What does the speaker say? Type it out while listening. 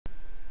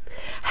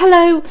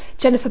Hello,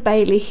 Jennifer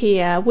Bailey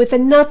here with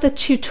another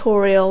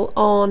tutorial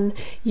on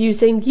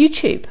using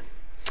YouTube.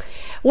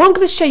 What I'm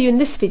going to show you in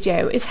this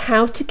video is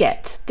how to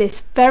get this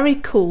very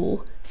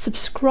cool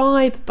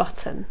subscribe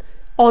button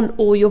on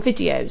all your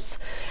videos.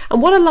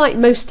 And what I like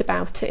most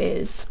about it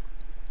is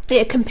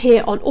it can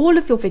appear on all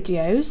of your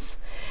videos,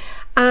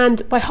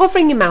 and by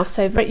hovering your mouse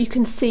over it you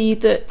can see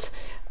that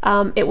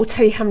it will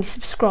tell you how many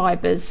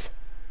subscribers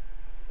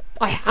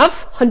I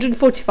have.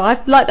 145.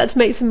 I'd like that to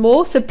make some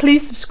more, so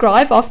please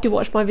subscribe after you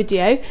watch my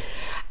video.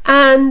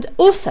 And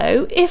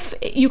also, if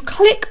you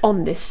click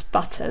on this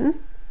button,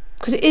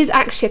 because it is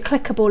actually a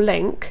clickable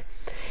link,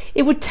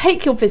 it would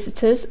take your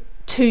visitors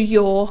to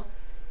your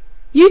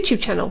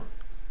YouTube channel.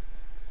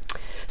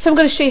 So I'm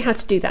going to show you how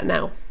to do that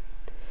now.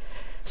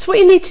 So what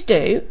you need to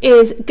do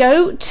is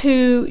go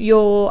to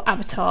your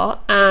avatar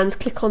and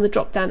click on the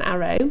drop down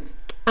arrow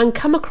and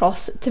come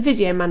across to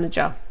Video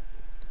Manager.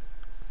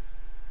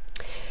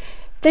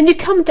 Then you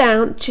come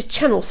down to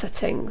channel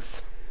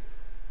settings.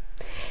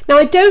 Now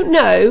I don't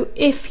know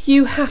if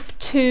you have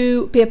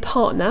to be a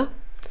partner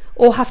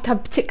or have to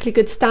have particularly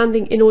good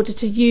standing in order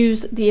to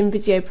use the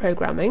in-video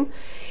programming.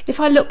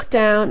 If I look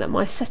down at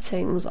my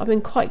settings, I'm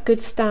in quite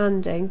good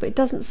standing, but it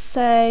doesn't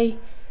say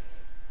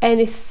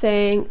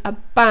anything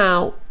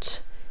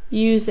about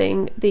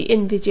using the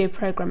in-video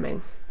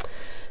programming.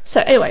 So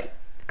anyway,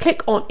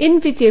 click on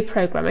in-video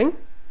programming.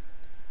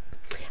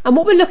 And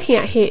what we're looking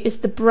at here is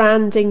the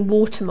branding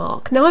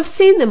watermark. Now I've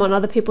seen them on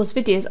other people's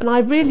videos and I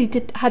really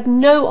had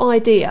no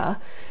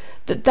idea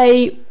that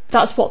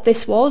that's what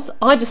this was.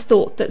 I just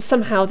thought that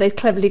somehow they'd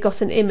cleverly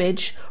got an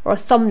image or a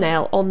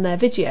thumbnail on their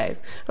video.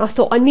 And I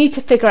thought I need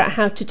to figure out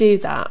how to do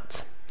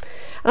that.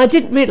 And I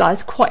didn't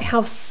realise quite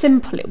how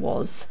simple it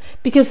was,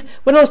 because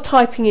when I was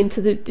typing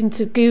into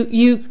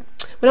YouTube,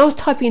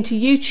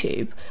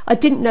 I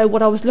didn't know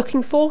what I was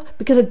looking for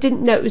because I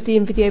didn't know it was the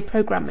in-video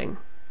programming.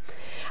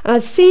 And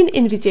I'd seen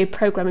in-video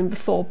programming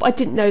before, but I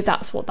didn't know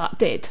that's what that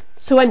did.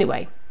 So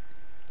anyway,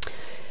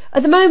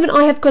 at the moment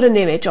I have got an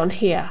image on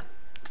here.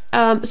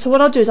 So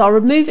what I'll do is I'll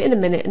remove it in a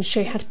minute and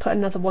show you how to put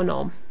another one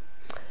on.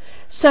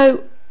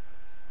 So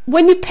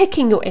when you're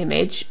picking your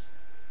image,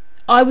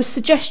 I would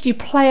suggest you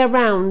play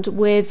around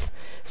with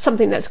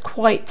something that's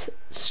quite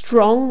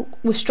strong,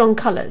 with strong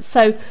colours.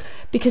 So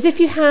because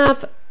if you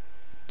have,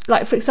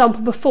 like for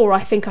example before,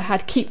 I think I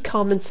had keep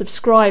calm and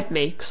subscribe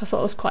me because I thought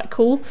it was quite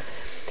cool.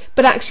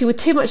 But actually with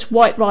too much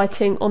white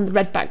writing on the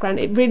red background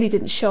it really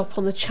didn't show up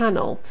on the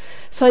channel.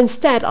 So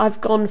instead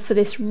I've gone for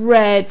this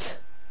red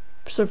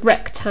sort of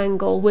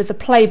rectangle with a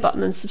play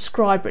button and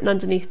subscribe written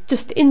underneath,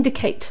 just to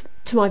indicate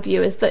to my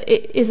viewers that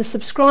it is a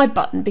subscribe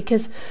button,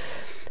 because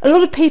a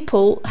lot of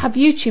people have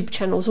YouTube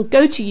channels or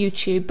go to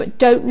YouTube but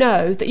don't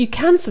know that you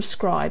can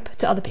subscribe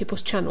to other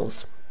people's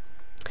channels.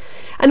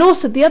 And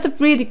also the other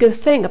really good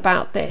thing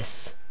about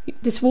this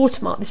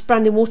watermark, this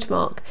branding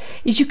watermark,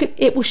 is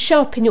it will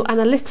show up in your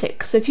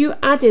analytics. So if you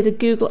added a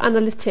Google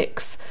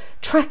Analytics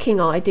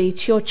tracking ID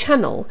to your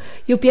channel,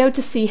 you'll be able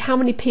to see how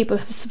many people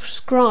have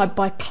subscribed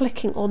by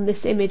clicking on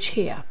this image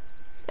here.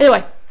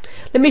 Anyway,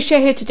 let me show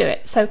you how to do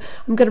it. So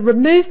I'm going to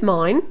remove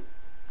mine,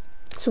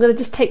 so I'm going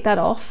to just take that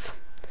off.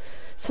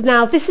 So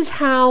now this is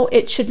how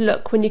it should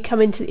look when you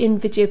come into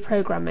in-video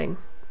programming.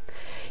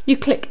 You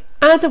click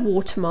add a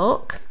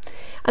watermark,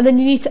 and then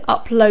you need to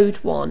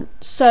upload one.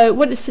 So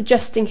what it's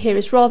suggesting here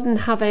is, rather than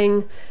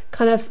having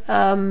kind of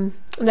an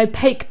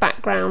opaque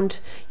background,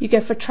 you go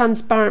for a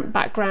transparent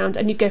background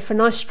and you go for a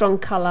nice strong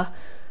colour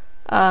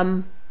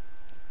on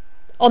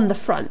the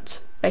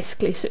front,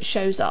 basically, so it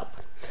shows up.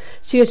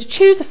 So you go to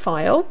choose a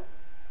file,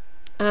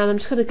 and I'm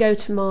just going to go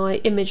to my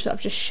image that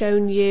I've just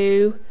shown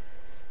you,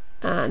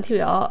 and here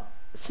we are,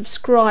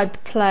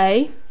 subscribe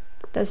play.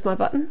 There's my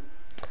button.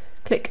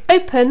 Click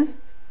open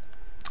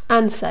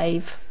and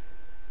save.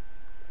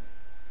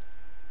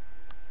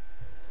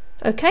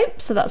 Okay,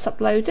 so that's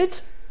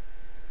uploaded.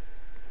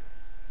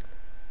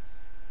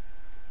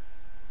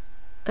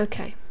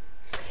 Okay,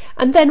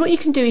 and then what you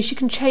can do is you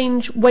can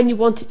change when you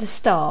want it to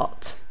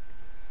start.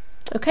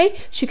 Okay,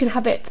 so you can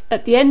have it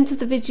at the end of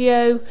the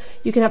video,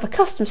 you can have a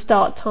custom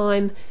start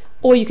time,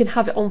 or you can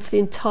have it on for the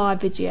entire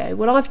video.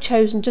 Well, I've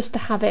chosen just to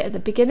have it at the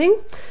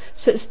beginning,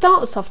 so it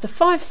starts after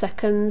 5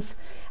 seconds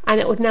and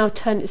it would now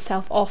turn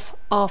itself off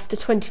after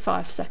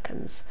 25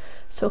 seconds.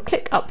 So I'll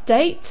click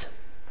update.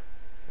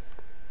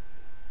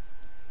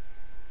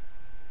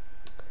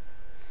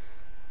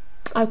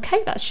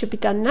 Okay, that should be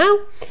done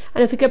now.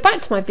 And if we go back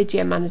to my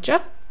Video Manager,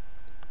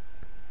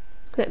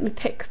 let me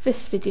pick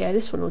this video,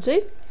 this one will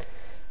do,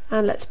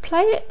 and let's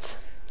play it.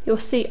 You'll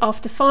see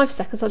after 5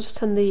 seconds, I'll just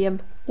turn the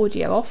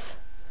audio off.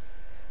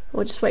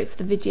 We'll just wait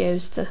for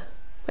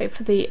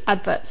the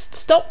adverts to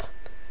stop.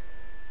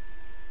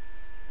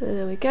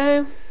 There we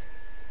go.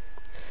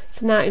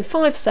 So now in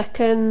 5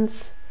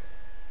 seconds,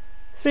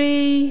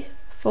 3,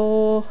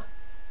 4,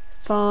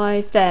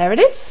 5, there it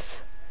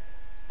is.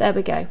 There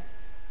we go.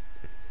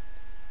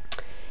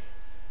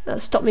 That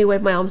stopped me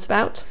waving my arms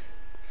about.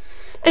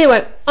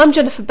 Anyway, I'm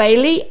Jennifer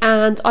Bailey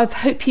and I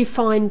hope you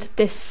find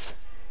this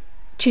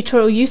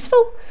tutorial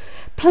useful.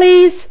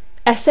 Please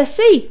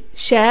SSE.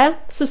 Share,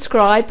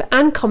 subscribe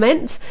and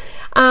comment,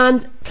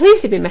 and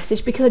please leave me a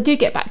message because I do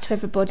get back to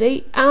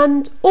everybody,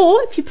 and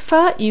or if you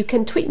prefer you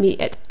can tweet me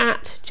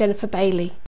at Jennifer Bailey.